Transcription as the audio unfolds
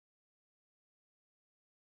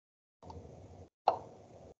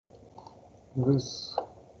This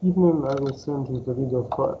evening I will send you the video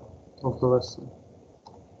file of the lesson.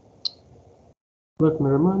 Let me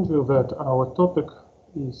remind you that our topic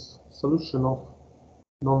is solution of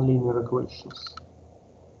nonlinear equations.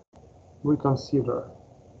 We considered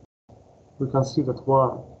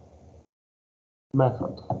one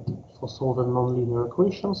method for solving nonlinear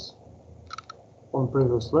equations. On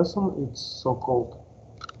previous lesson, it's so-called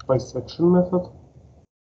bisection method.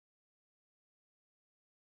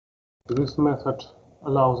 This method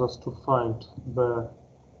allows us to find the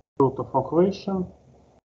root of equation,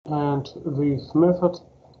 and this method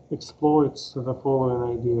exploits the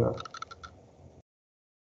following idea.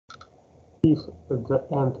 If at the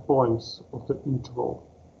endpoints of the interval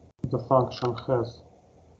the function has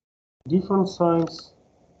different signs,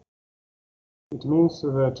 it means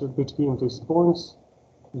that between these points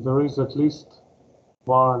there is at least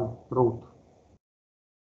one root,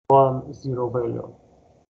 one zero value.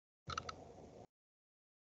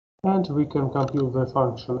 And we can compute the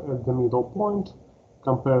function at the middle point,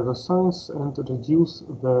 compare the signs, and reduce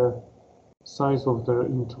the size of the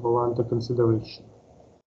interval under consideration.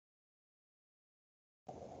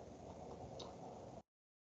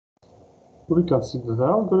 We consider the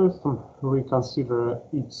algorithm, we consider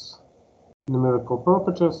its numerical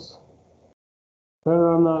properties,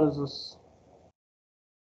 error analysis,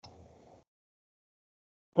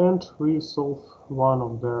 and we solve one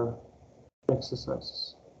of their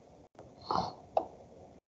exercises.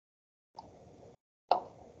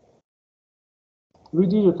 We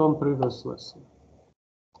did it on previous lesson.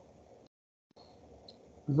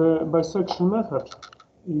 The bisection method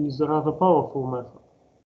is a rather powerful method,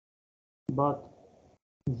 but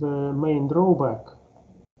the main drawback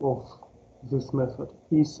of this method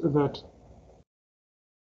is that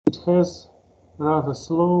it has a rather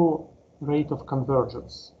slow rate of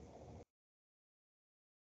convergence.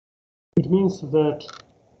 It means that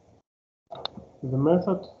the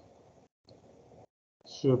method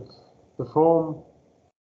should perform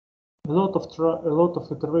a lot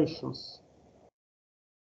of iterations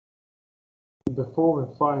before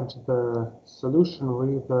we find the solution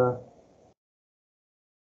with the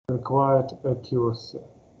required accuracy.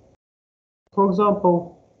 For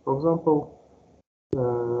example,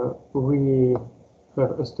 we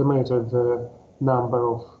have estimated the number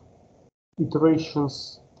of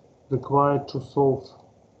iterations required to solve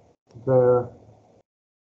the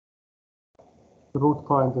root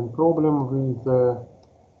finding problem with the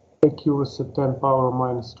accuracy 10 power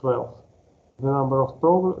minus 12. The number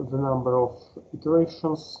of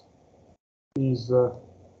iterations is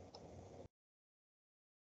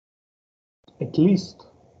at least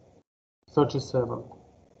 37.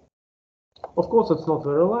 Of course, it's not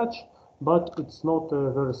very large, but it's not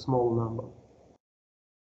a very small number.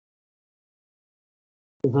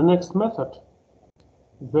 The next method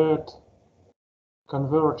that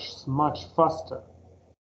converges much faster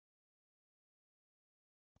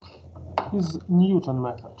is Newton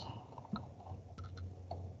method.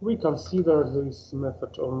 We consider this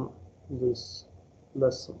method on this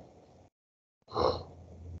lesson.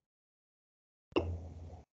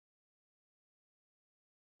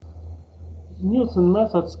 Newton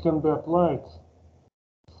methods can be applied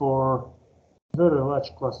for very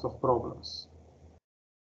large class of problems.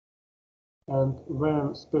 And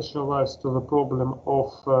when specialized to the problem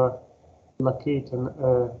of locating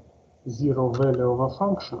a zero value of a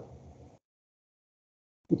function,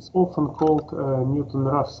 it's often called a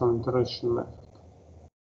Newton-Raphson iteration method.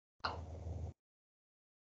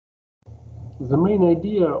 The main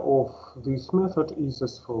idea of this method is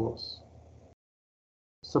as follows.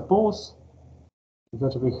 Suppose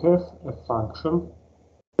that we have a function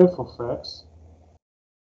f of x.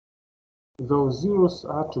 Those zeros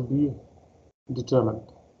are to be determined.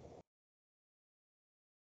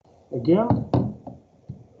 Again,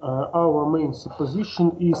 our main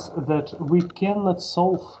supposition is that we cannot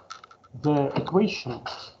solve the equation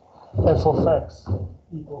f of x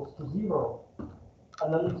equals to 0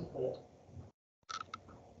 analytically.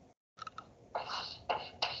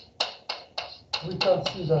 We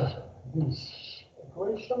consider this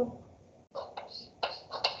equation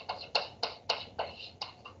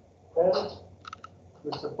and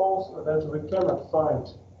we suppose that we cannot find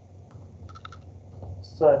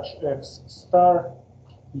such x star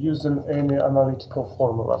using any analytical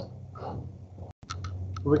formula.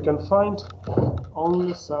 We can find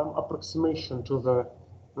only some approximation to the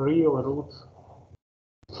real root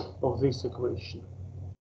of this equation.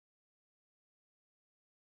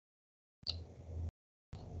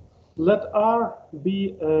 Let R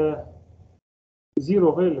be a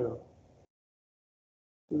zero value.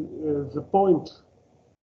 The point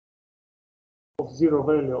of zero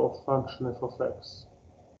value of function f of x.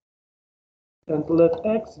 And let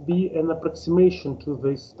x be an approximation to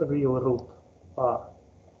this real root r.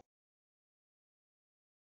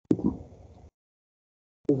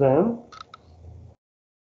 Then,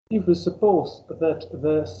 if we suppose that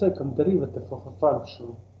the second derivative of a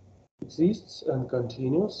function exists and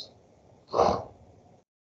continues,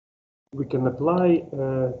 we can apply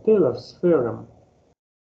Taylor's theorem.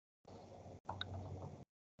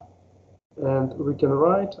 And we can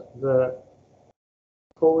write the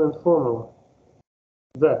following formula,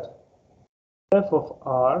 that f of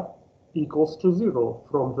r equals to 0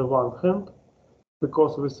 from the one hand,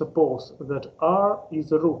 because we suppose that r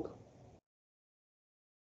is a root.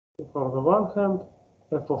 From the one hand,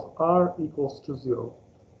 f of r equals to 0.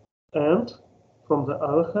 And from the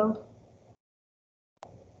other hand,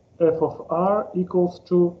 f of r equals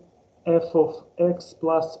to f of x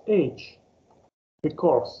plus h,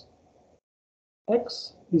 because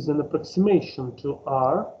x is an approximation to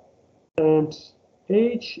r, and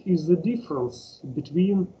h is the difference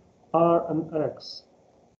between r and x.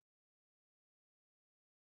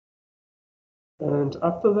 And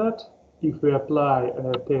after that, if we apply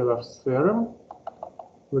Taylor's theorem,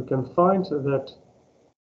 we can find that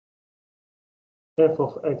f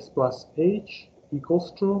of x plus h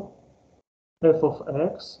equals to f of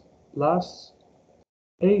x plus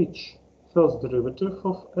h, first derivative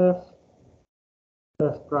of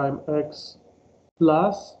f prime x,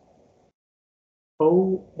 plus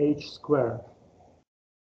oh squared.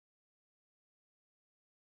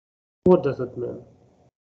 What does it mean?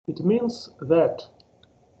 It means that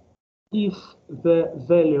if the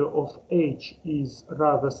value of h is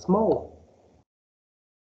rather small,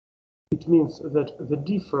 it means that the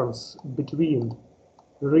difference between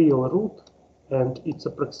real root and its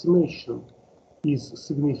approximation is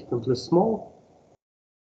significantly small,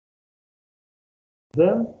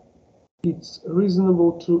 then it's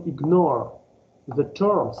reasonable to ignore the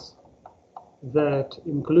terms that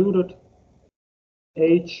included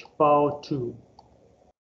h power 2.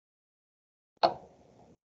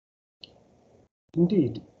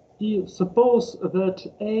 Indeed, suppose that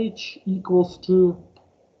h equals to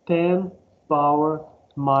 10 power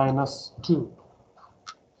minus 2.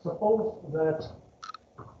 Suppose that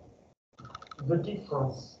the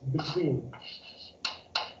difference between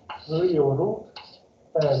real root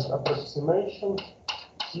and approximation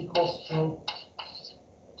equals to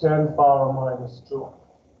 10 power minus 2.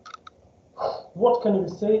 What can we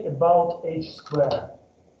say about h squared?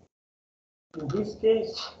 In this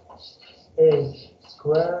case, h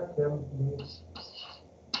squared can be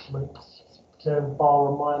 10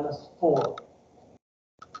 power minus 4.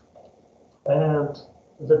 And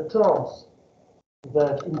the terms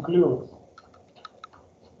that include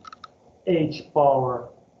h power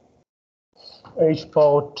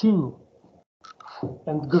 2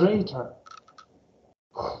 and greater,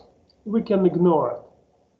 we can ignore it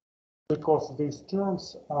because these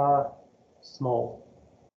terms are small.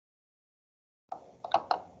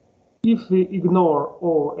 If we ignore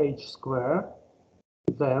all h squared,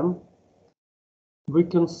 then we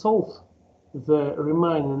can solve the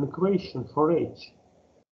remaining equation for h,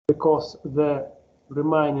 because the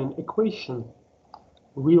remaining equation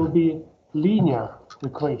will be linear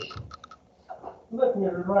equation. Let me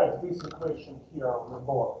rewrite this equation here on the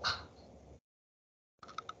board.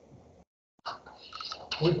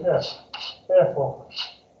 We have f of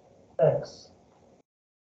x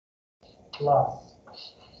plus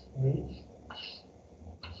h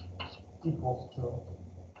equals to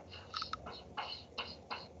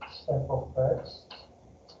f of x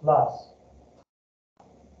plus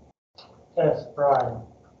f prime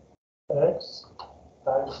x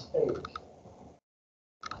times h.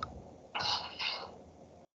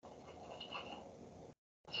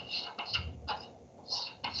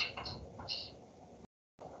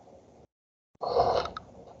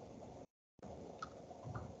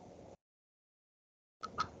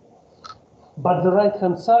 But the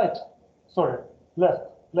right-hand side,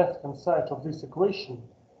 left-hand side of this equation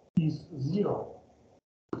is 0.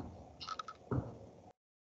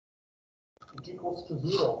 It equals to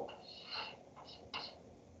 0.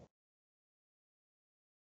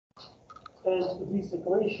 And this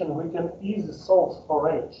equation we can easily solve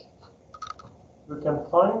for h. We can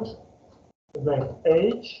find that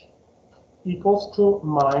h equals to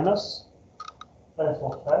minus f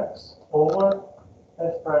of x over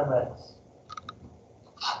f prime x.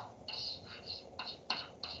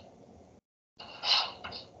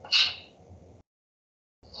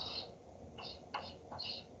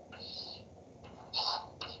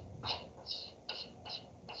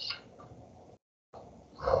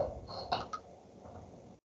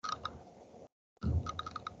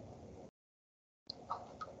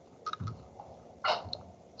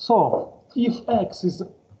 So, if x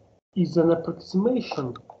is an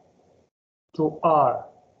approximation to R,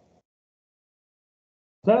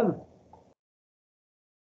 then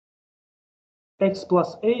x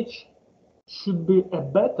plus h should be a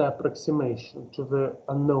better approximation to the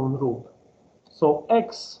unknown root. So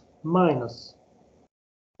x minus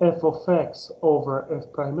f of x over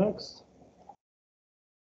f prime x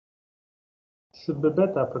should be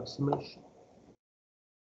better approximation.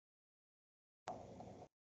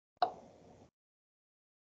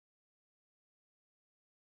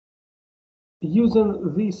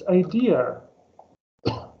 Using this idea,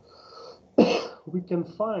 we can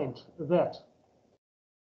find that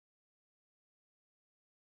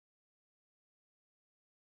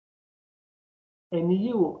a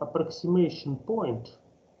new approximation point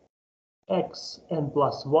xn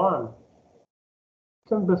plus 1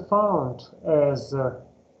 can be found as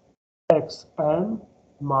xn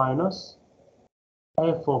minus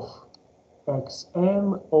f of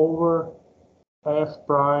xn over f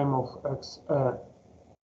prime of xn.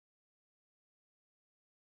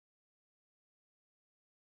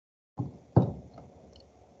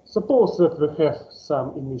 Suppose that we have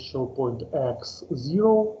some initial point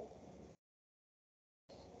x0.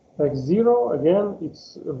 x0, again,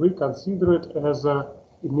 we consider it as an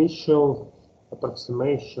initial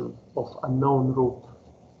approximation of unknown root.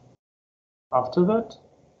 After that,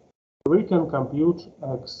 we can compute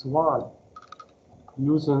x1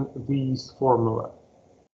 using this formula.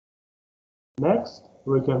 Next,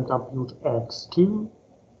 we can compute x2,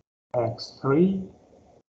 x3,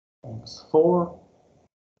 x4,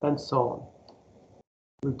 and so on.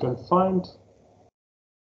 We can find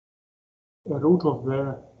a root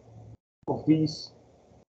of these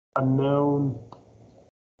unknown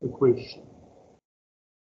equation.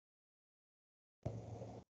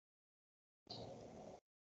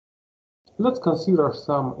 Let's consider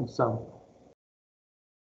some example.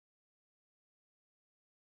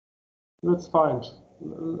 Let's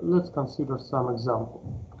consider some example.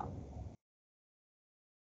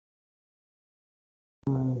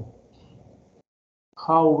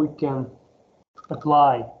 How we can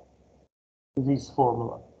apply this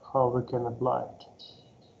formula, how we can apply it.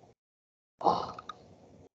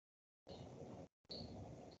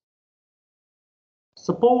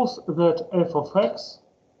 Suppose that f of x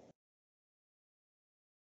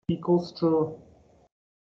equals to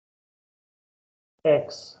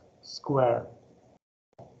x squared.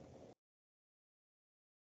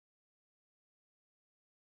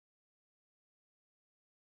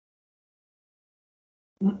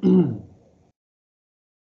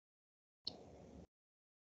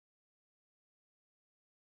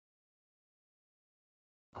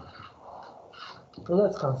 So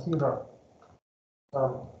let's consider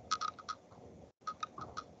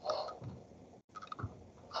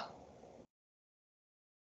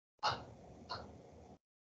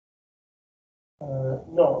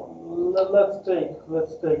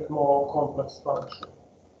let's take more complex function.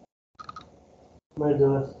 Maybe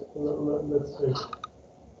let's take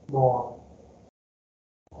more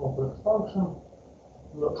complex function.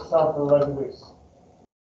 Look, something like this.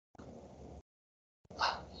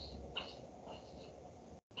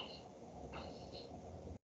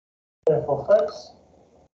 F of x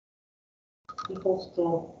equals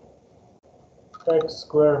to x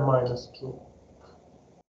squared minus 2.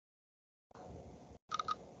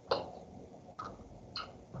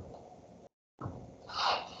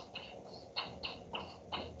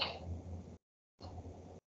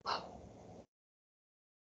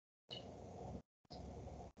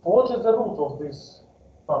 What is the root of this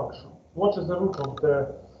function? What is the root of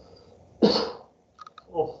the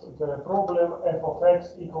problem f of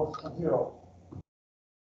x equals to 0?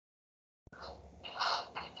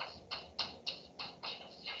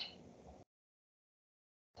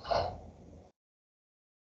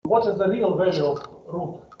 What is the real value of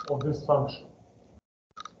root of this function?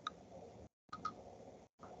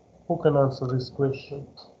 Who can answer this question?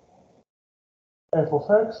 F of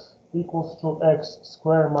x equals to x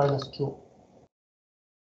squared minus 2.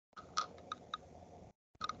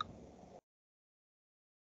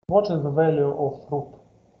 What is the value of root?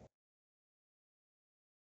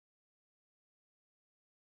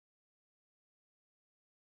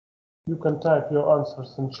 You can type your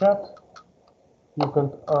answers in chat. You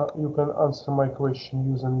can answer my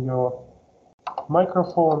question using your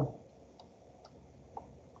microphone.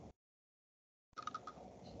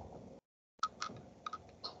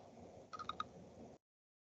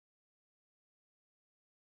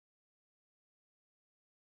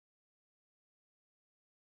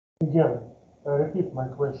 Again, I repeat my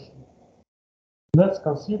question. Let's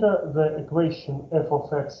consider the equation f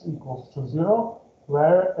of x equals to 0,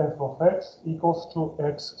 where f of x equals to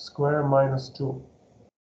x squared minus 2.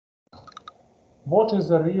 What is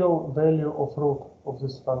the real value of root of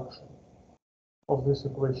this function, of this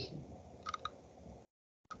equation?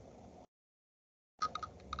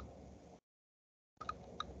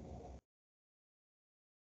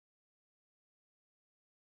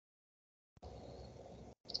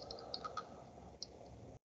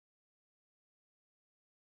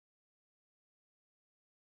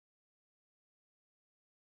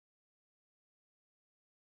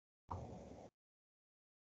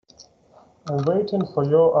 I'm waiting for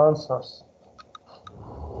your answers.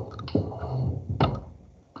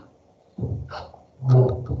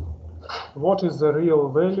 What is the real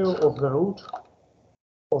value of the root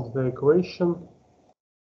of the equation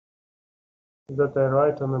that I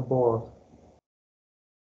write on the board?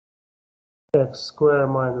 X squared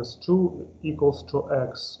minus 2 equals to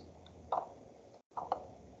x.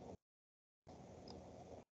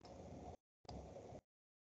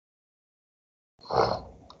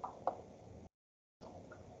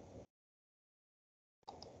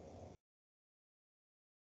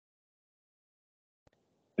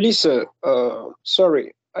 Please, sir,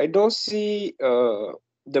 sorry, I don't see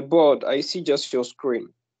the board. I see just your screen.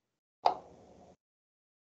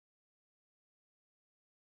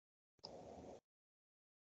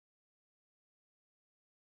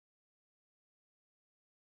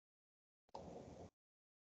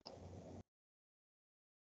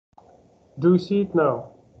 Do you see it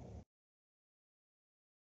now?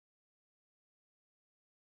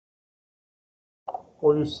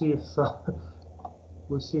 Or you see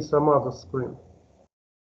we see some other screen?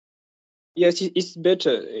 Yes, it's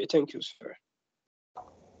better. Thank you, sir.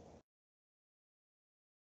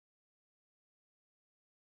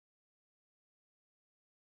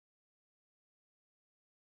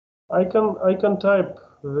 I can type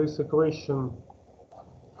this equation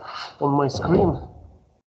on my screen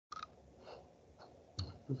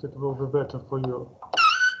if it will be better for you.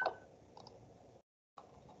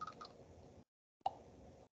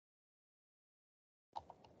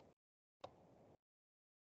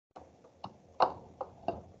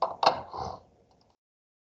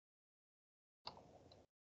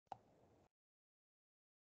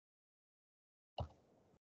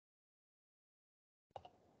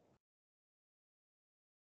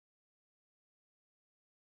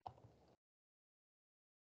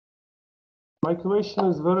 My question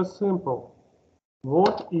is very simple.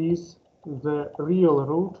 What is the real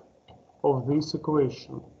root of this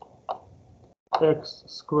equation? X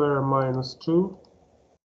squared minus 2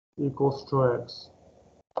 equals to x.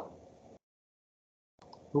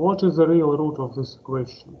 What is the real root of this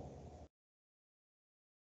equation?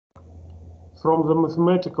 From the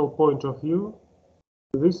mathematical point of view,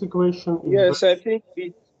 this equation is... Yes, I think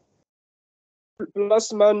it's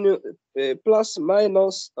plus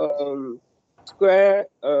minus square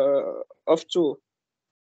of 2.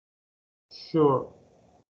 Sure.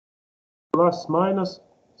 Plus minus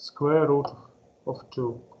square root of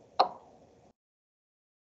 2.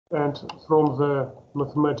 And from the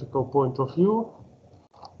mathematical point of view,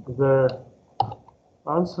 the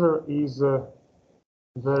answer is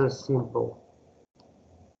very simple.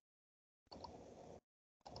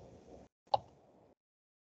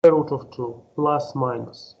 Square root of 2 plus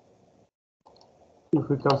minus. If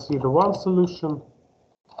we consider one solution,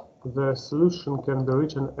 the solution can be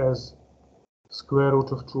written as square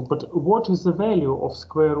root of 2. But what is the value of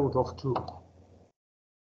square root of 2?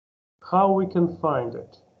 How we can find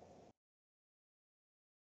it?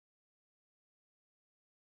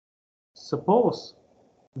 Suppose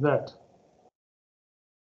that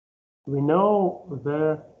we know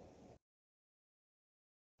that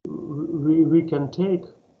we can take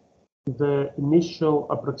the initial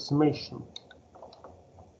approximation.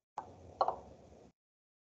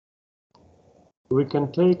 We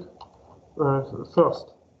can take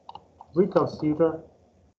first, we consider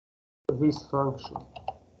this function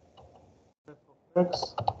f of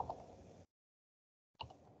x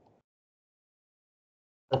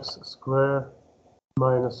squared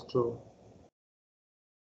minus 2,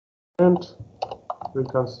 and we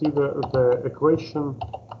consider the equation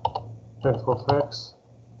f of x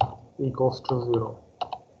equals to 0.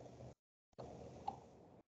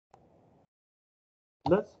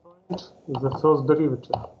 Let's find the first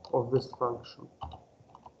derivative of this function.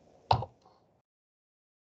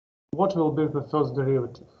 What will be the first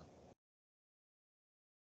derivative?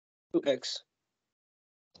 2x.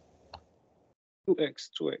 2x.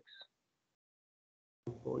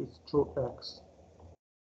 So it's 2x.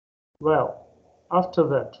 Well, after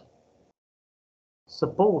that,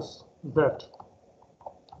 Suppose that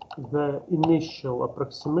the initial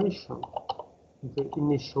approximation, the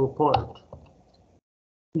initial point,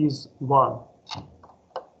 is 1.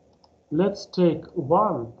 Let's take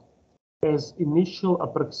 1 as initial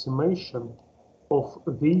approximation of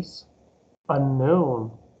this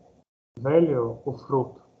unknown value of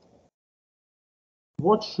root.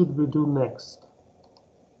 What should we do next?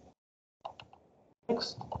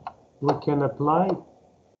 Next, we can apply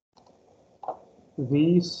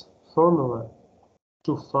this formula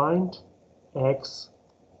to find x1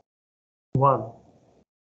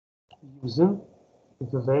 using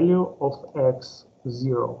the value of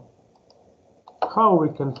x0. How we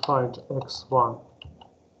can find x1?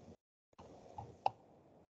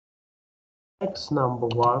 X number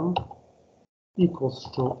 1 equals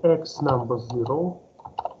to x number 0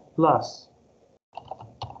 plus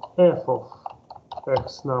f of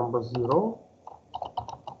x number 0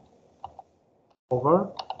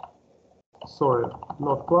 over, sorry,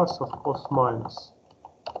 not plus, of course, minus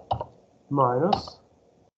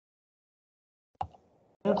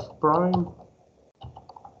f prime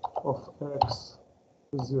of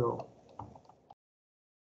x0.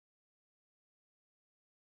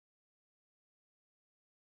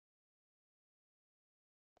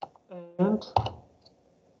 And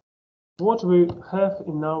what we have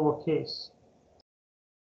in our case?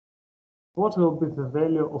 What will be the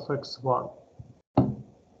value of x1?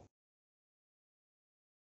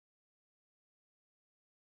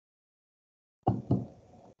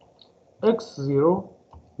 x0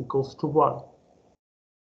 equals to 1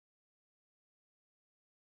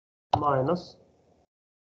 minus,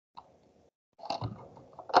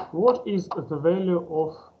 what is the value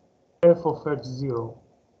of f of x0?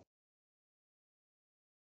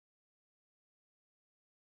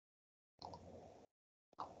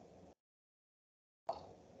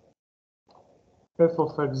 F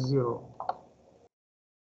of x0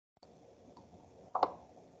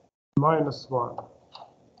 minus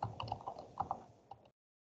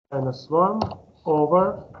 1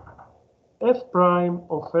 over f prime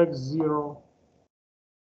of x0.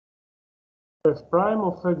 F prime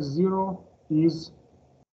of x0 is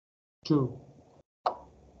 2.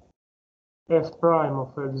 F prime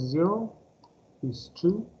of x0 is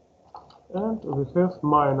 2, and we have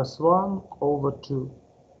minus 1 over 2.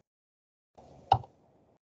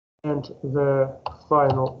 And the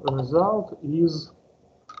final result is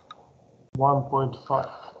 1.5.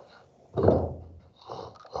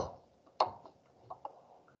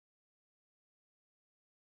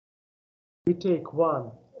 We take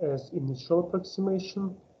 1 as initial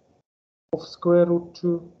approximation of square root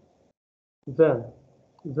 2. Then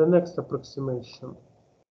the next approximation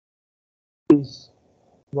is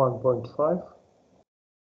 1.5.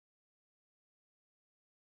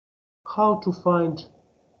 How to find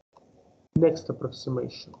next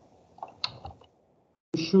approximation?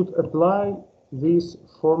 We should apply this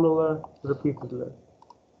formula repeatedly.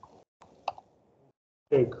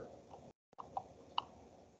 Take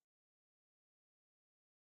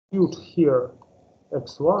compute here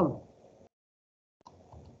x1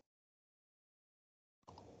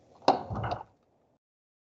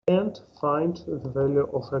 and find the value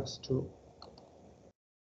of x2.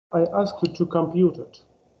 I ask you to compute it.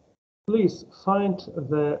 Please find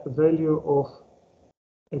the value of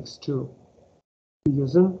x2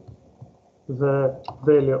 using the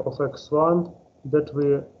value of x1 that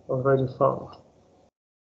we already found.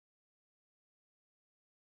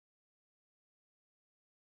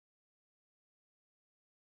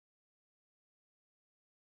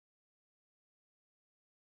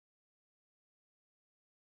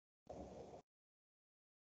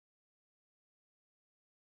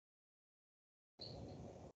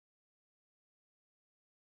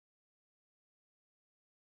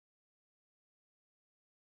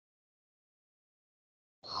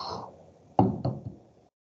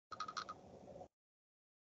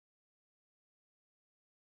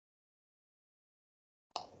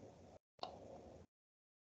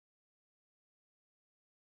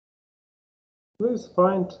 Please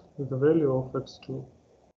find the value of x2.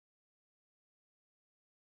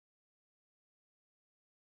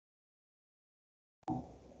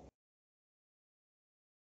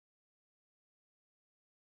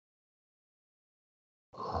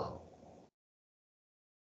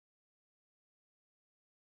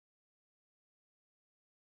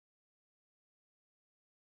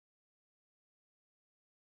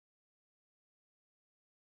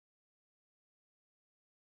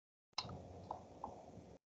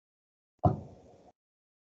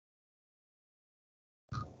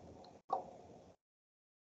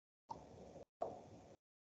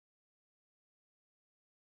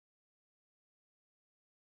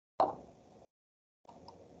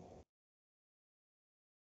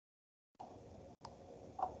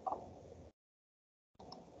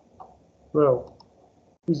 Well,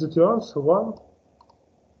 is it your answer 1?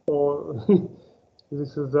 Or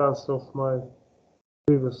this is the answer of my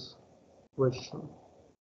previous question?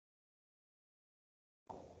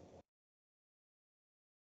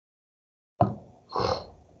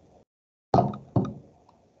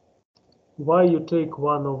 Why you take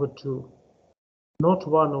 1 over 2? Not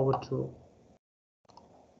 1 over 2.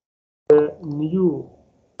 The new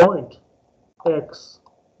point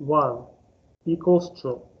x1 equals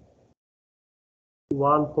to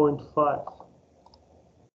 1.5.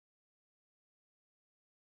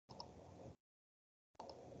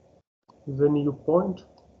 The new point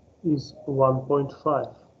is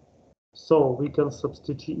 1.5. So we can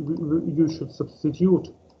substitute, you should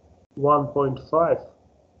substitute 1.5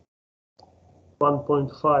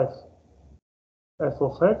 f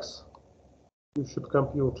of x. You should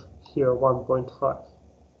compute here 1.5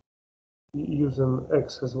 using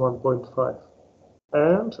x as 1.5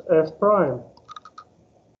 and f prime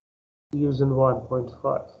using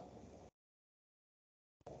 1.5.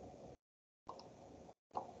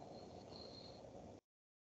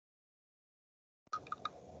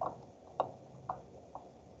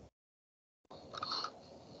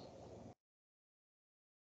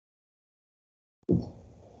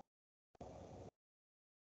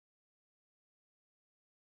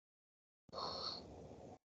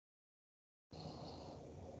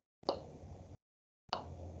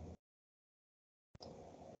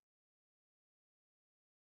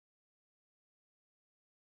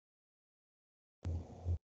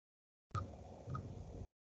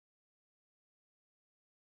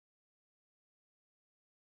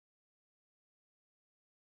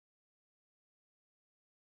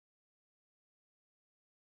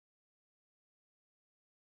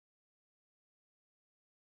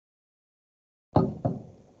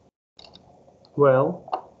 Well,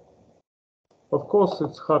 of course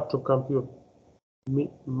it's hard to compute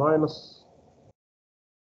minus.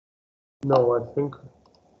 No, I think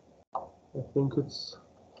it's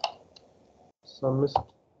some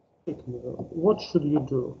mistake. What should you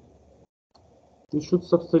do? You should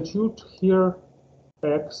substitute here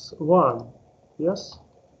x1. Yes,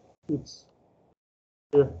 it's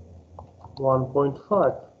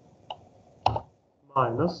 1.5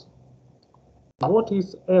 minus. What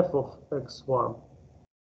is f of x1?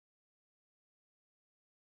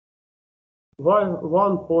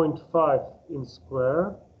 1.5 in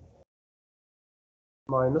square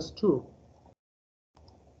minus 2.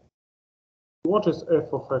 What is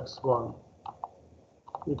f of x1?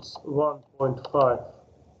 It's 1.5.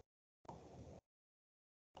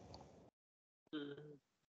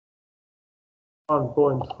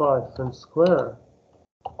 1.5 in square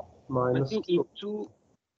minus I think 2. it's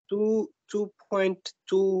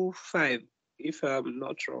 2.25, if I'm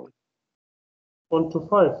not wrong.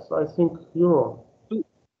 1.25, I think you're wrong.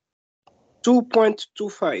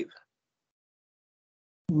 2.25.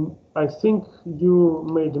 I think you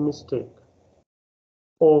made a mistake.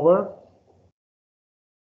 Over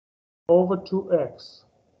 2x.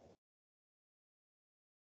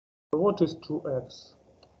 What is 2x?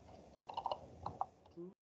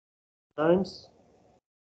 2 times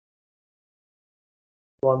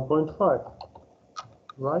 1.5,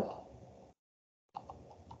 right?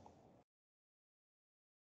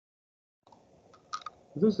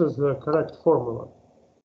 This is the correct formula.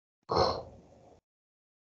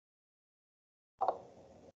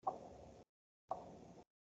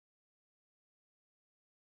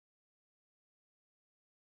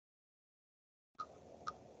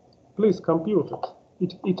 Please compute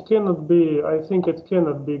it. It cannot be, I think it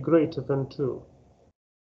cannot be greater than 2.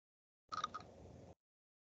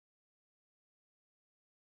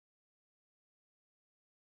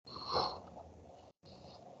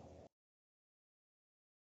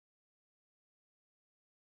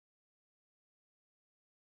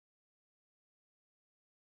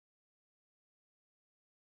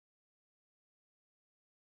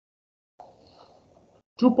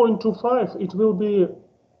 $2.25, it will be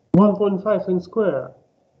 1.5 in square.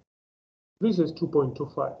 This is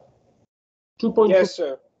 2.25. 2.25. Yes,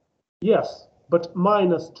 sir. Yes, but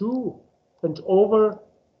minus 2 and over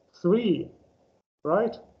 3,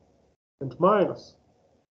 right? And minus.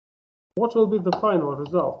 What will be the final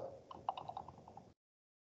result?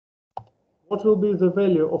 What will be the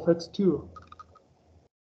value of x2?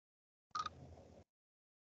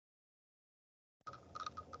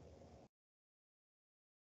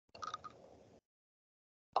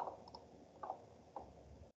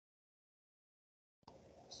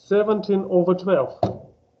 (17/12).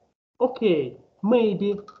 Okay,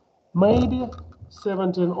 maybe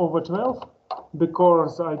 17/12,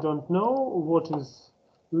 because I don't know what is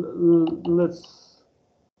let's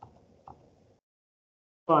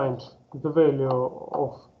find the value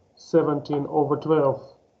of 17 over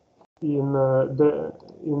 12 in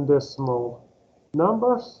decimal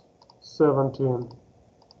numbers. 17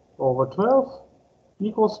 over 12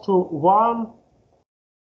 equals to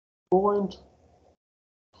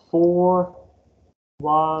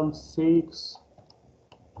 1.416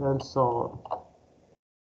 and so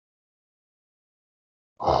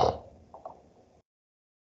on.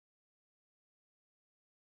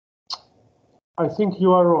 I think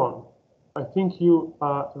you are wrong. I think you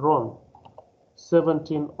are wrong.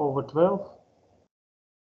 17 over 12.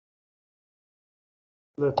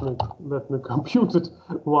 Let me compute it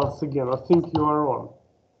once again. I think you are wrong.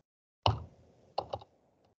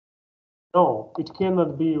 No, it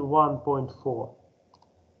cannot be 1.4.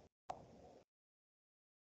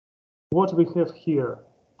 What we have here,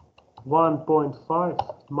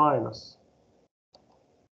 1.5 minus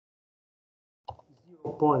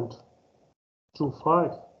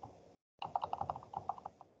 0.25.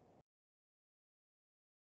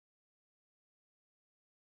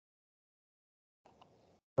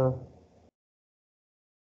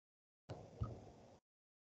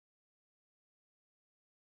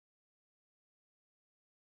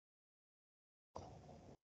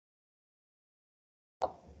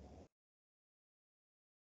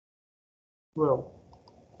 Well,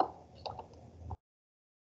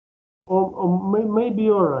 maybe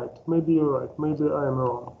you're right. Maybe you're right. Maybe I am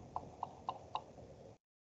wrong.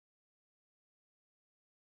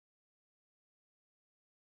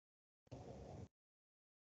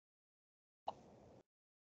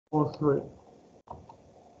 Or 3.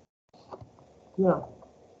 Yeah,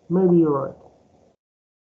 maybe you're right.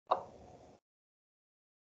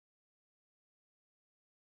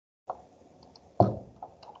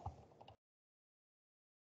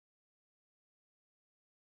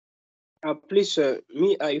 Please,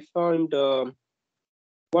 me, I found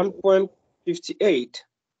 1.58.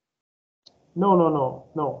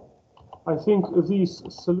 No. I think this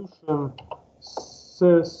solution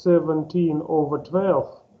 17 over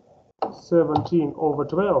 12,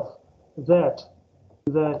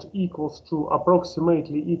 that equals to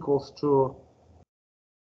approximately equals to.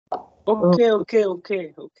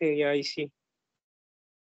 Okay, yeah, I see.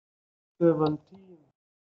 17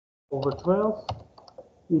 over 12,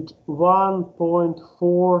 it's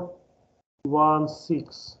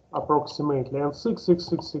 1.416 approximately, and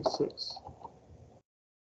 66666.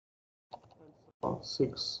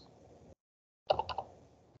 6.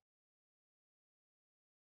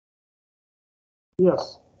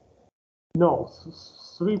 Yes. No,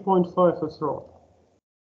 3.5 is wrong.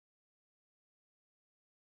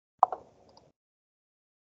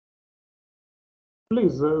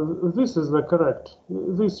 Please, this is the correct.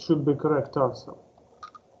 This should be correct answer.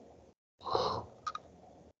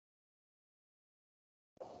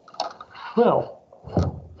 Well,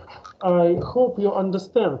 I hope you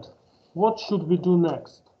understand. What should we do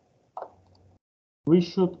next? We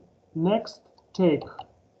should next take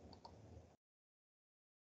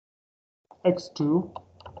x2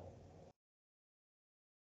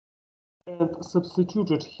 and substitute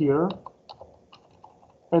it here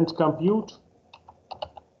and compute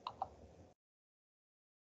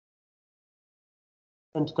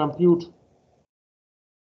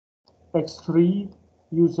x3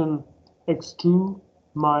 using x2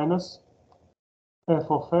 minus f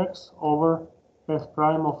of x over f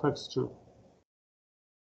prime of x2.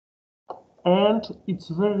 And it's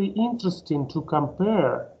very interesting to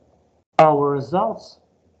compare our results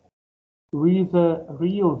with the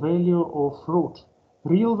real value of root.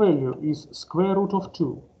 Real value is square root of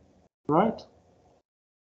 2, right?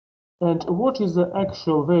 And what is the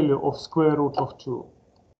actual value of square root of 2?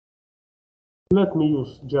 Let me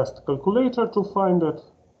use just calculator to find it.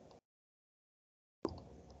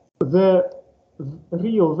 The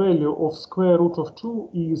real value of square root of 2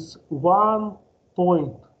 is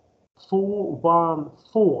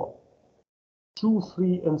 1.414, 2,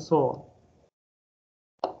 3, and so on.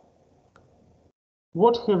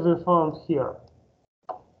 What have we found here?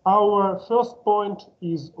 Our first point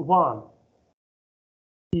is 1,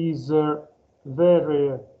 is a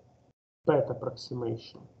very bad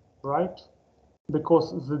approximation, right?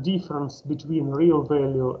 Because the difference between real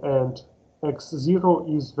value and x0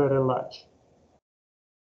 is very large.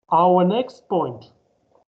 Our next point,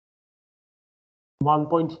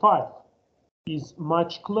 1.5, is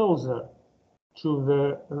much closer to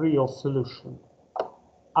the real solution.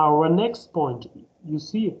 Our next point, you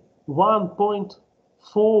see,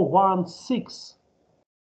 1.416,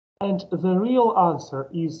 and the real answer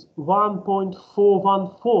is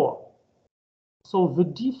 1.414. So the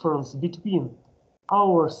difference between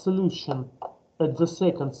our solution at the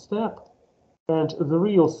second step and the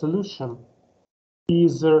real solution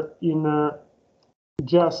is in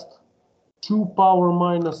just 2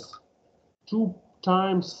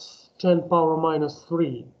 times 10 power minus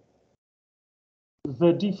 3.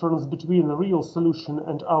 The difference between the real solution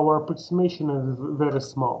and our approximation is very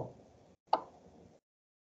small.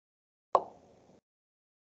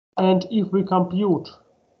 And if we compute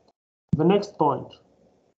the next point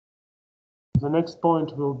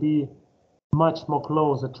will be much more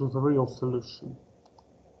closer to the real solution.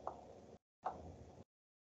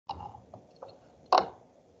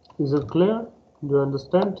 Is it clear? Do you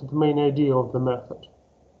understand the main idea of the method?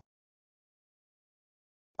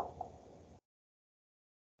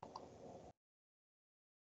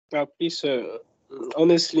 Please,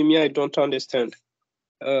 honestly, me, I don't understand.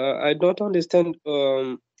 I don't understand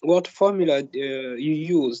what formula you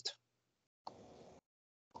used.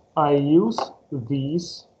 I use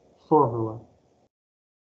this formula.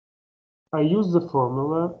 I use the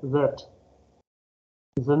formula that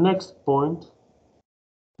the next point,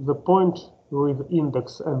 the point with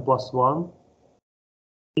index n plus 1,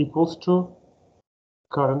 equals to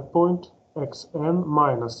current point xn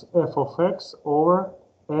minus f of x over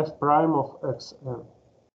f prime of xn.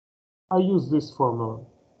 I use this formula.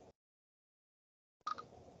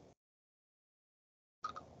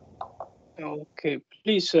 Okay,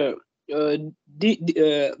 please,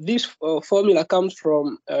 this formula comes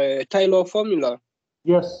from Taylor formula.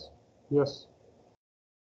 Yes, yes.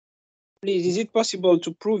 Please, is it possible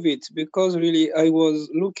to prove it? Because really, I was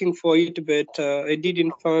looking for it, but I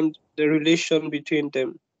didn't find the relation between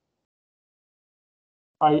them.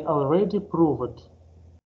 I already proved it.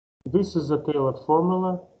 This is the Taylor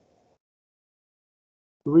formula.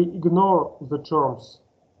 We ignore the terms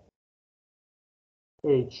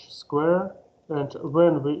h square, and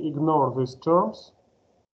when we ignore these terms,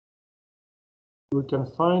 we can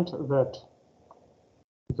find that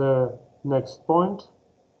the next point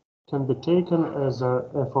can be taken as a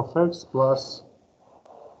f of x plus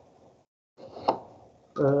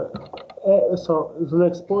so the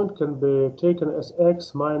next point can be taken as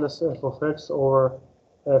x minus f of x over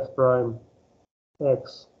f prime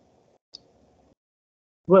x.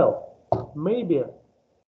 Well, maybe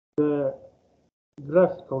the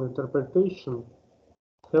graphical interpretation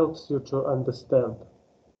helps you to understand.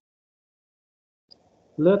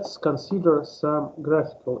 Let's consider some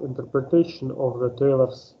graphical interpretation of the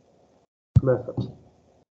Taylor's method.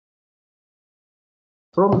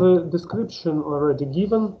 From the description already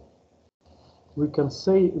given, we can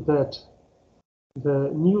say that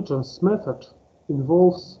the Newton's method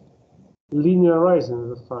involves linearizing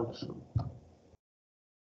the function.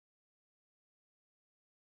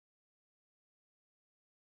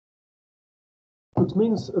 It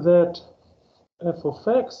means that f of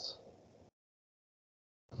x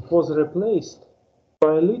was replaced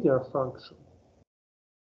by a linear function.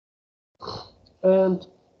 And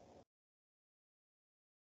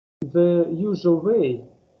the usual way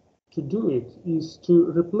to do it is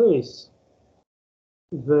to replace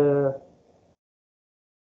the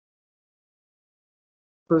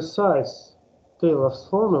precise Taylor's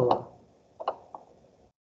formula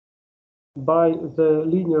by the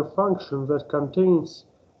linear function that contains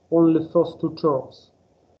only those two terms.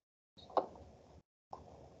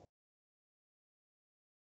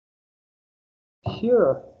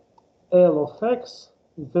 Here, L of x,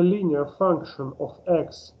 the linear function of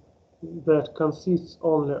x that consists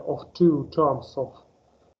only of two terms of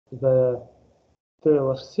the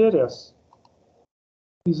Taylor series,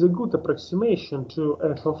 is a good approximation to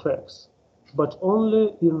f of x, but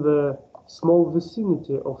only in the small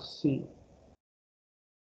vicinity of C.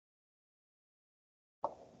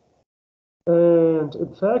 And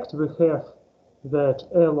in fact, we have that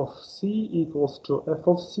L of C equals to f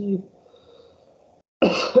of C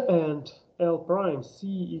and L prime C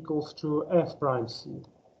equals to f prime C.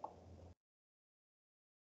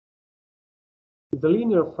 The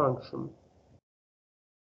linear function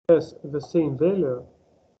has the same value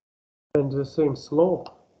and the same slope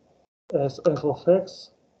as f of x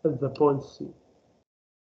at the point C.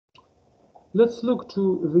 Let's look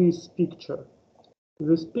to this picture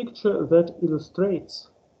that illustrates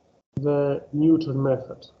the Newton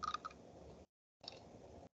method.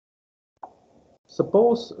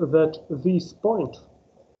 Suppose that this point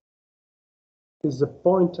is a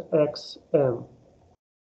point xn.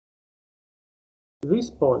 This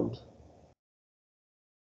point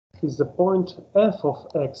is the point f of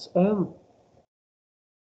xn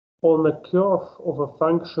on a curve of a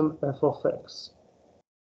function f of x.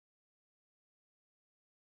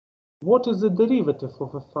 What is the derivative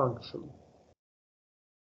of a function?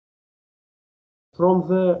 From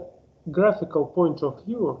the graphical point of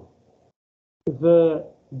view, the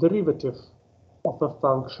derivative of a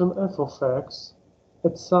function f of x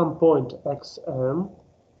at some point xn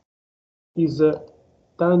is a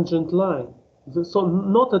tangent line. So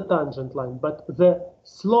not a tangent line, but the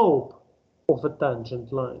slope of a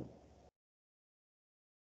tangent line.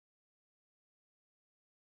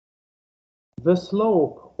 The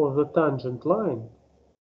slope of the tangent line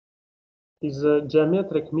is a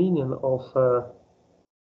geometric meaning of a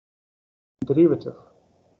derivative.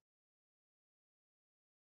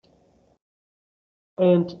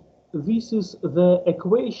 And this is the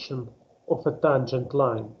equation of a tangent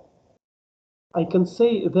line. I can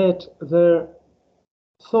say that the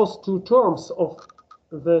first two terms of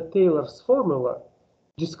the Taylor's formula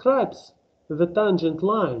describes the tangent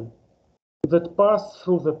line that pass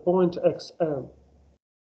through the point xn.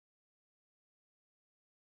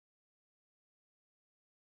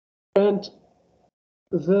 And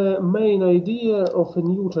the main idea of a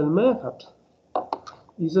Newton method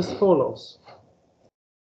is as follows.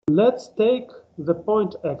 Let's take the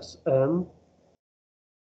point xn.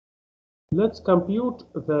 Let's compute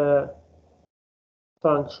the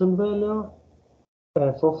function value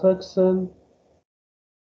f of xn.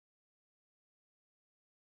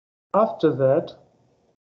 After that,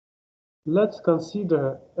 let's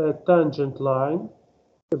consider a tangent line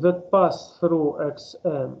that passes through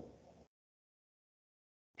xn.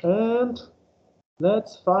 And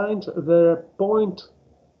let's find the point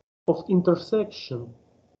of intersection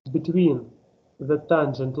between the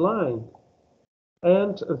tangent line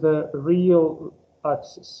and the real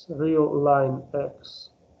axis, real line x.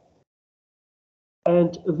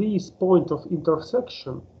 And this point of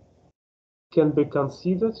intersection can be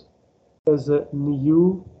considered as a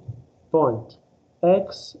new point,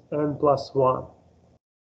 xn plus 1.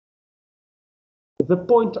 The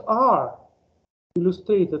point R,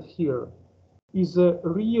 illustrated here, is a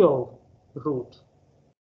real root.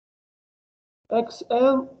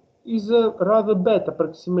 Xn is a rather bad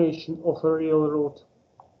approximation of a real root,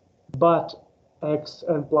 but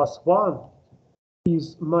xn plus 1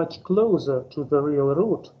 is much closer to the real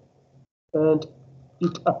root, and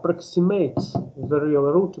it approximates the real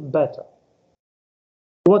root better.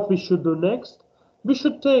 What we should do next? We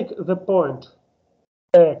should take the point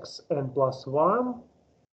xn plus 1,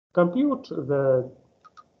 compute the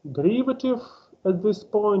derivative at this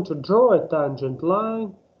point, draw a tangent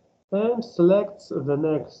line, and select the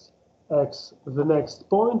next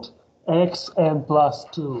point xn plus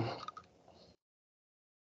 2,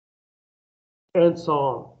 and so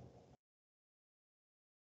on.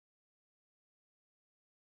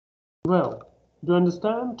 Well, do you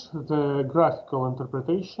understand the graphical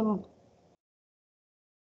interpretation?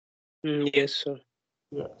 Yes, sir.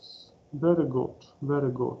 Yes, very good,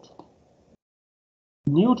 very good.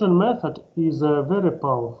 Newton method is a very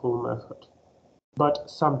powerful method, but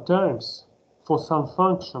sometimes, for some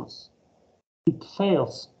functions, it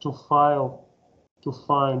fails to find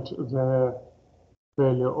the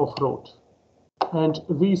value of root. And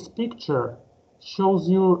this picture shows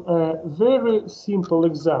you a very simple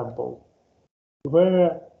example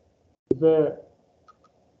where the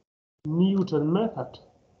Newton method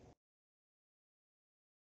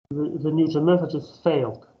is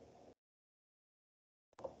failed.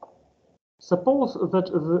 Suppose that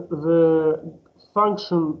the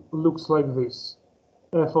function looks like this,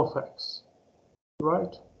 f of x,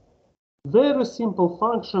 right? Very simple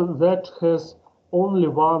function that has only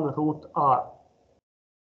one root r.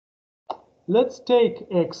 Let's take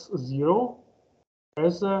x0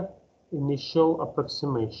 as an initial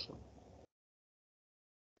approximation.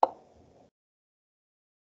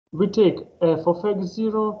 We take f of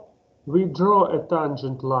x0, we draw a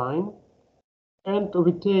tangent line, and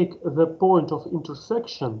we take the point of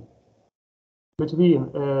intersection between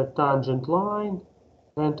a tangent line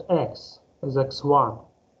and x as x1.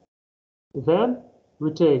 Then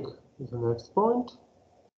we take the next point,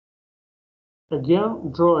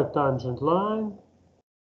 again draw a tangent line,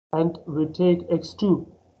 and we take x2.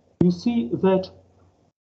 You see that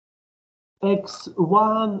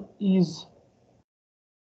x1 is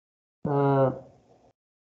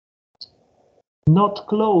not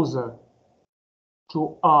closer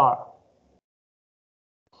to r,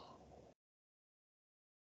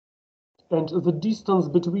 and the distance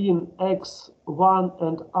between x1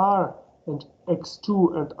 and r and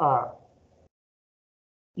x2 and r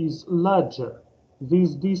is larger.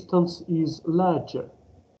 This distance is larger.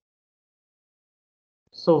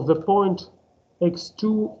 So the point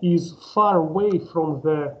x2 is far away from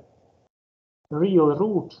the real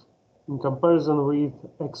root, in comparison with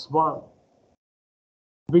x1.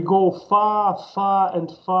 We go far, far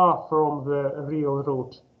and far from the real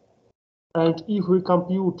root. And if we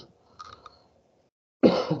compute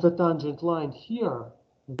the tangent line here,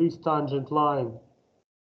 this tangent line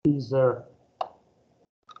is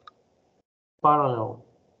parallel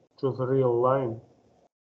to the real line,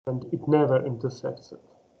 and it never intersects it.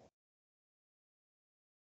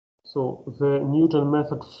 So the Newton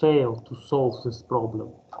method failed to solve this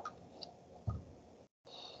problem.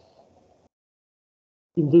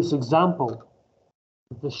 In this example,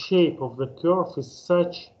 the shape of the curve is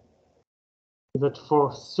such that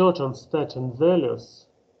for certain stated values,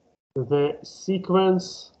 the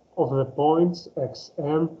sequence of the points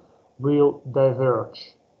xn will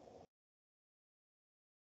diverge.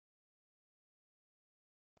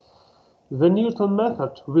 The Newton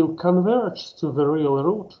method will converge to the real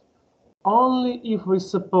root only if we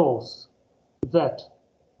suppose that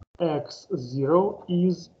x0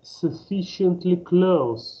 is sufficiently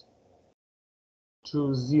close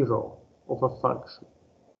to 0 of a function.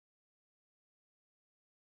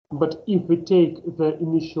 But if we take the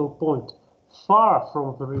initial point far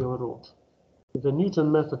from the real root, the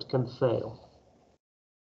Newton method can fail.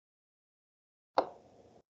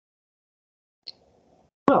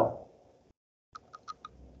 Well,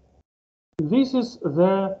 this is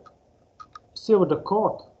the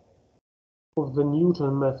pseudocode of the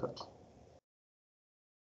Newton method.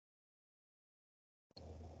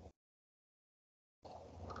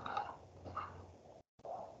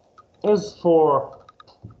 As for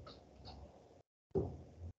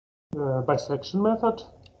bisection method,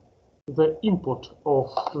 the input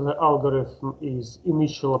of the algorithm is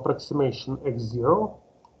initial approximation x0,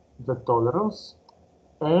 the tolerance,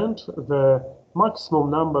 and the maximum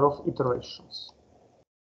number of iterations.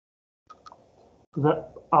 The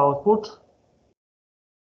output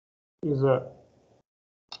is an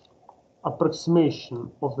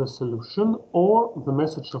approximation of the solution or the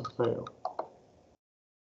message of fail.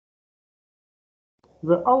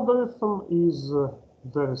 The algorithm is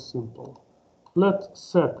very simple. Let's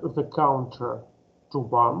set the counter to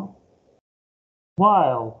 1,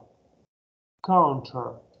 while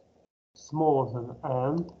counter smaller than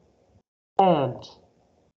n and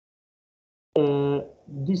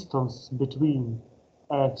distance between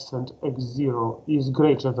x and x0 is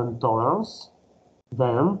greater than tolerance,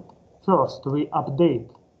 then first we update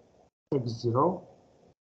x0,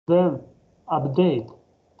 then update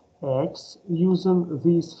x using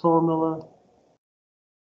this formula,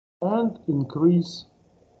 and increase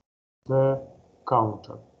the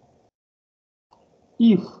counter.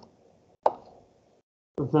 If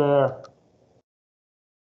the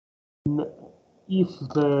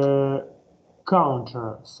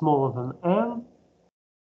counter smaller than n,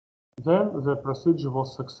 then the procedure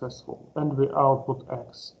was successful and we output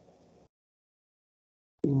x.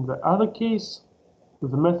 In the other case,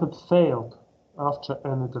 the method failed after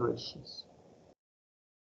n iterations.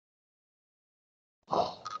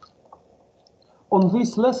 On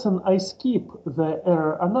this lesson, I skip the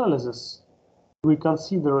error analysis. We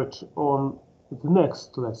consider it on the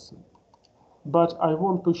next lesson. But I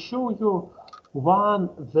want to show you one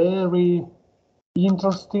very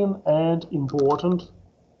interesting and important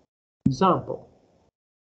example.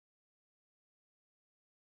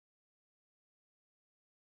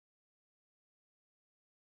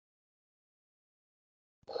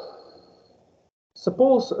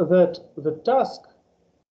 Suppose that the task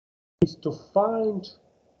is to find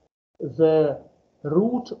the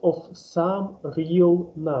root of some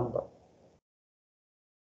real number.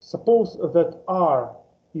 Suppose that r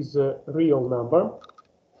is a real number,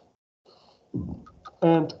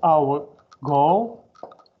 and our goal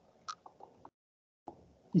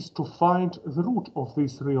is to find the root of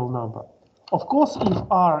this real number. Of course, if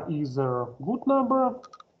r is a good number,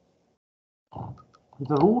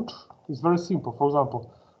 the root is very simple. For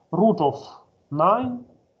example, root of 9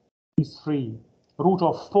 is 3, root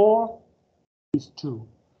of 4 is 2.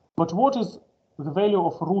 But what is the value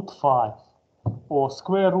of root 5, or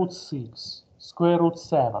square root 6, square root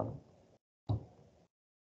 7?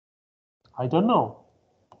 I don't know.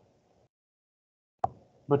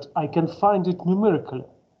 But I can find it numerically.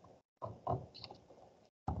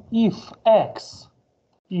 If x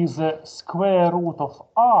is a square root of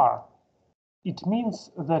r, it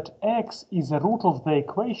means that x is a root of the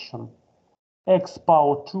equation x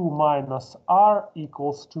power 2 minus r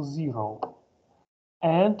equals to 0.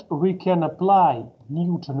 And we can apply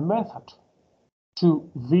Newton method to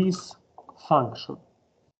this function.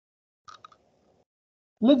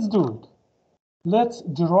 Let's do it. Let's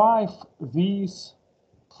derive this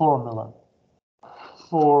formula.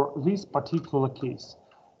 for this particular case.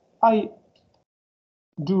 I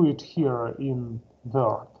do it here in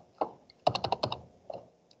Word.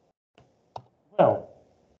 Well,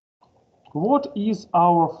 what is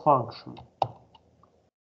our function?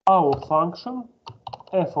 Our function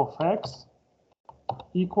f of x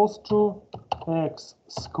equals to x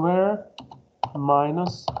squared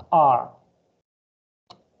minus r,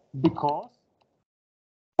 because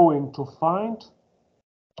we're going to find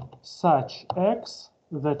such x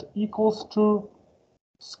that equals to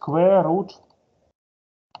square root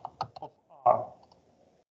of r.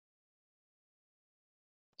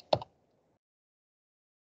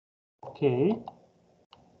 Okay.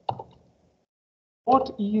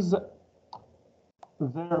 What is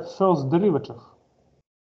the first derivative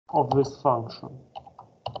of this function?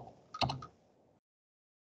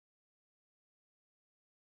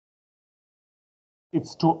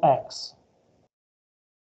 It's 2x.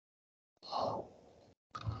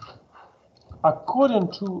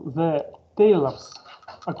 According to the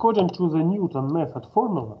Newton method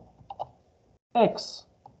formula, x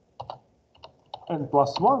n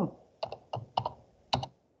plus 1,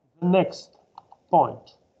 the next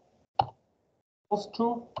point, equals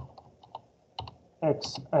to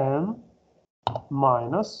xn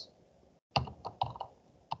minus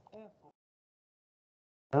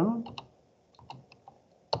n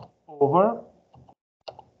over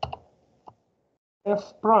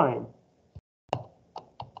f prime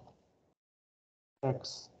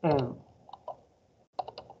xn.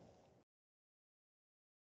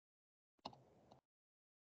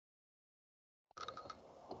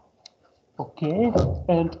 Okay,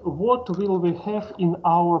 and what will we have in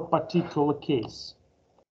our particular case?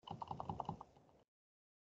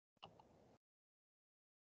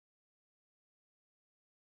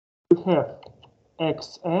 We have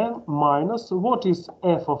xn minus, what is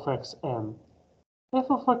f of xn? F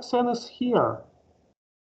of xn is here.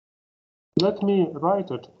 Let me write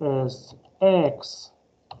it as xn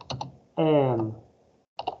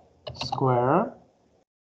square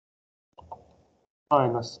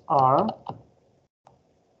minus r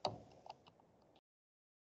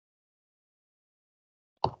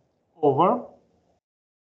over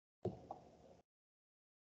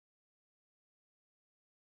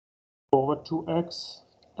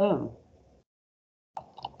 2xn.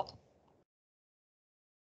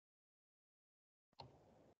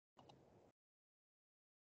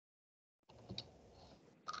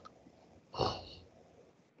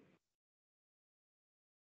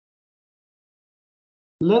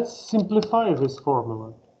 Let's simplify this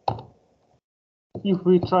formula. If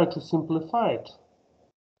we try to simplify it,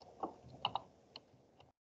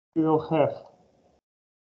 we will have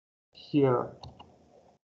here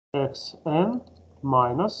xn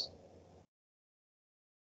minus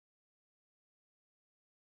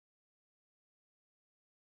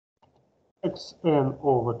xn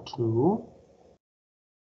over 2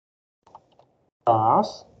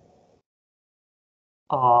 plus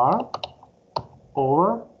r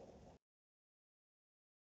over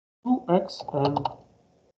 2xn.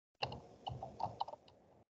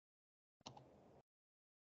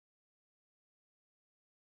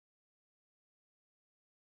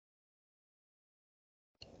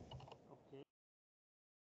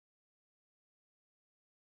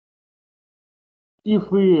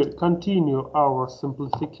 If we continue our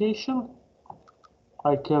simplification,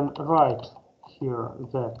 I can write here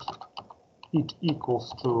that it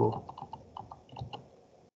equals to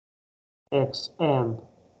xn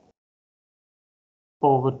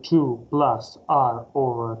over 2 plus r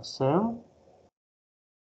over xn,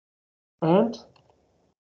 and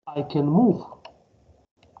I can move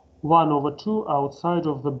 1 over 2 outside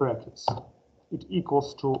of the brackets. It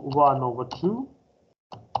equals to 1 over 2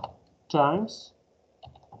 times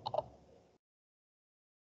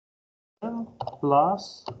n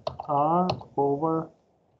plus r over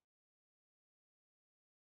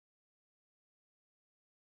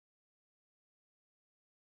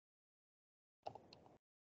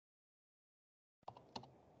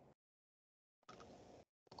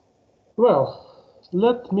well,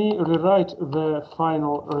 let me rewrite the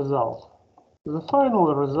final result. The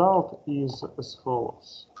final result is as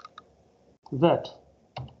follows: that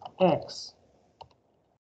x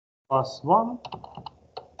plus 1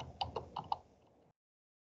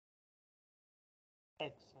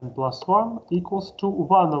 xn plus 1 equals to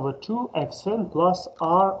 1 over 2 xn plus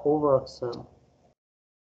r over xn,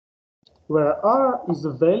 where r is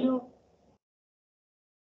the value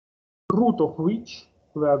root of which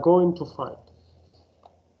we are going to find.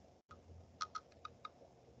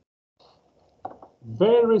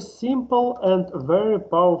 Very simple and very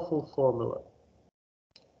powerful formula.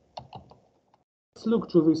 Let's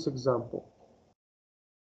look to this example.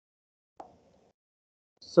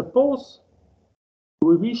 Suppose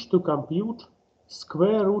we wish to compute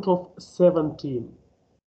square root of 17.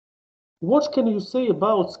 What can you say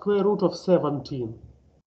about square root of 17?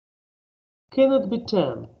 Can it be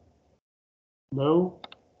 10? No.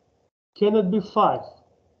 Can it be 5?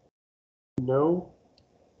 No.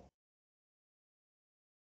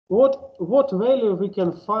 What value we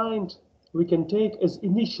can take as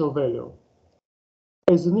initial value?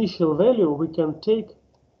 As initial value, we can take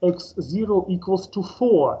x0 equals to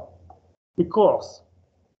 4, because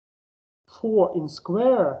 4 in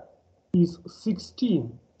square is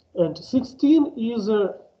 16, and 16 is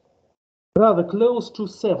rather close to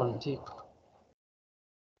 70.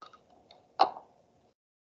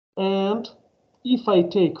 And if I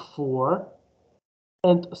take 4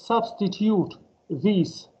 and substitute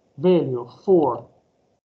this value 4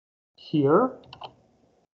 here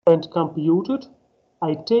and compute it,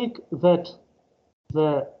 I take that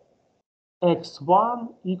the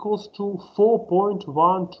x1 equals to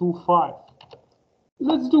 4.125.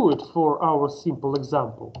 Let's do it for our simple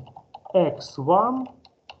example. x1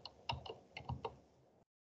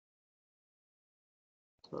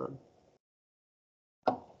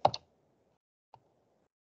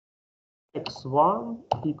 x1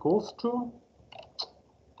 equals to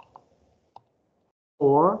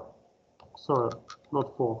 4, sorry,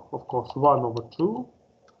 not 4, of course, 1 over 2,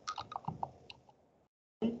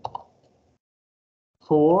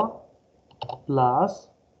 4 plus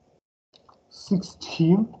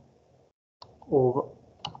 16 over,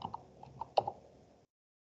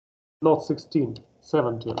 not 16,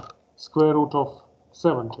 17, square root of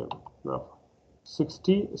 17, no,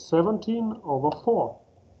 17 over 4.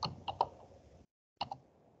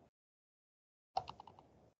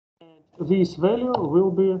 And this value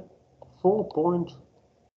will be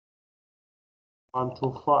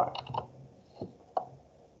 4.125.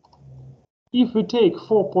 If we take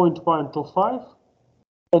 4.125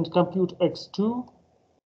 and compute x2,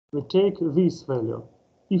 we take this value.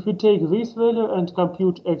 If we take this value and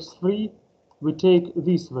compute x3, we take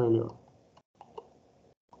this value,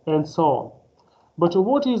 and so on. But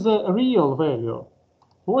what is the real value?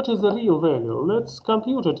 What is the real value? Let's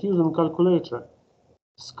compute it using calculator.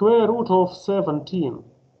 Square root of 17.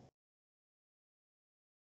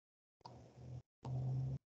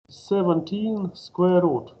 17 square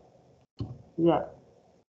root. Yeah.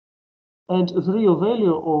 And the real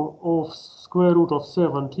value of square root of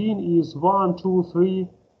 17 is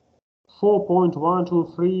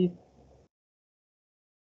 4.123,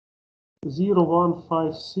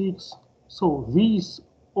 0156. So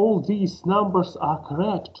all these numbers are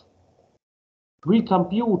correct. We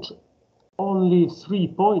compute only 3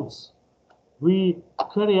 points. We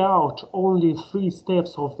carry out only 3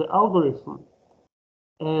 steps of the algorithm,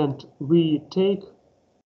 and we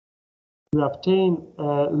obtain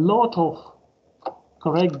a lot of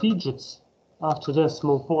correct digits after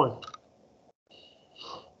decimal point.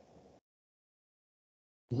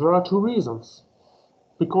 There are 2 reasons.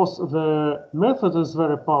 Because the method is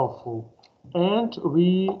very powerful, and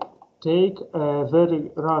we take a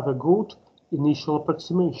rather good initial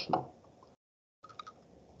approximation.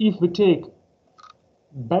 If we take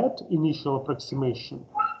bad initial approximation,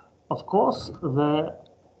 of course the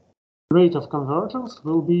rate of convergence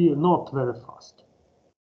will be not very fast.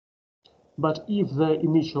 But if the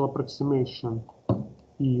initial approximation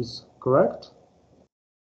is correct,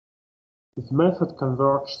 the method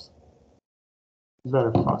converges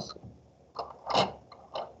very fast.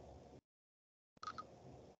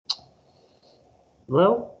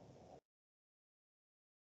 Well,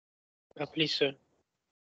 Please, sir.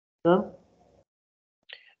 yeah.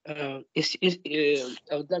 I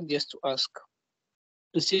would like just to ask,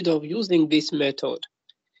 instead of using this method,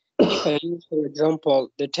 if I use, for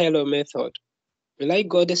example, the Taylor method, will I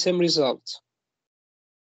get the same result?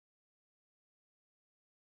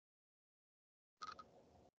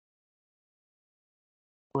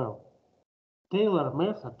 Well, Taylor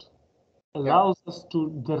method allows us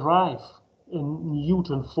to derive a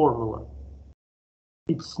Newton formula.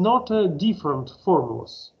 It's not a different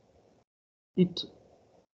formulas.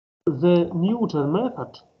 The Newton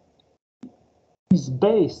method is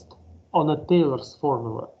based on a Taylor's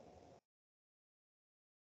formula.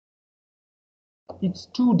 It's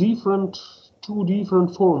two different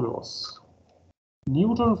formulas.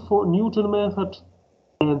 Newton method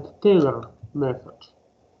and Taylor method.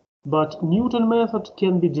 But Newton method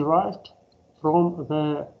can be derived from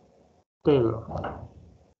the Taylor.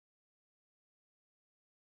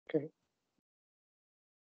 Okay.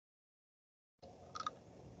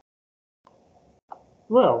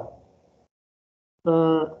 Well,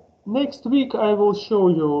 Next week I will show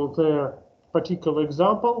you the particular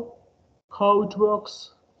example, how it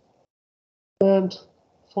works. And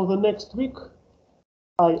for the next week,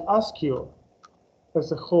 I ask you,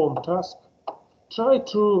 as a home task, try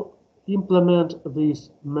to implement this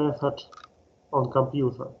method on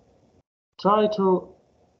computer. Try to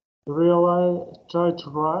write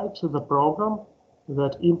the program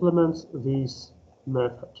that implements this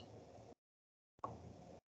method.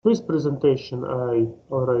 This presentation I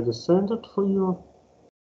already sent it for you.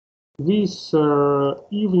 This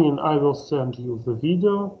evening I will send you the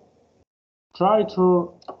video. Try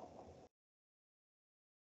to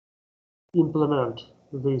implement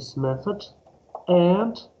this method,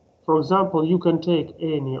 and for example you can take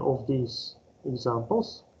any of these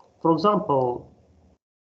examples. For example,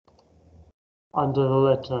 under the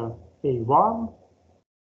letter A1,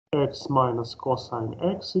 x minus cosine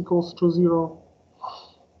x equals to 0,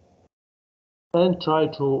 and try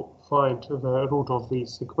to find the root of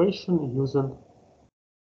this equation using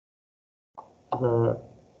the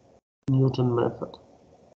Newton method.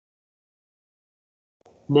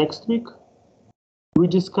 Next week we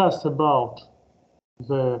discuss about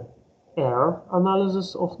the error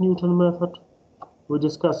analysis of Newton method. We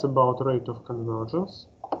discuss about rate of convergence.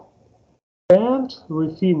 And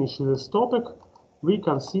we finish this topic. We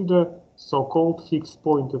consider so-called fixed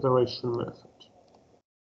point iteration method.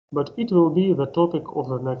 But it will be the topic of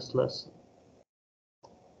the next lesson.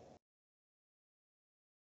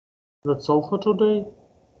 That's all for today.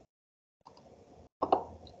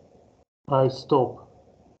 I stop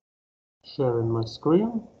sharing my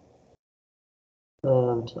screen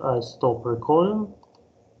and I stop recording.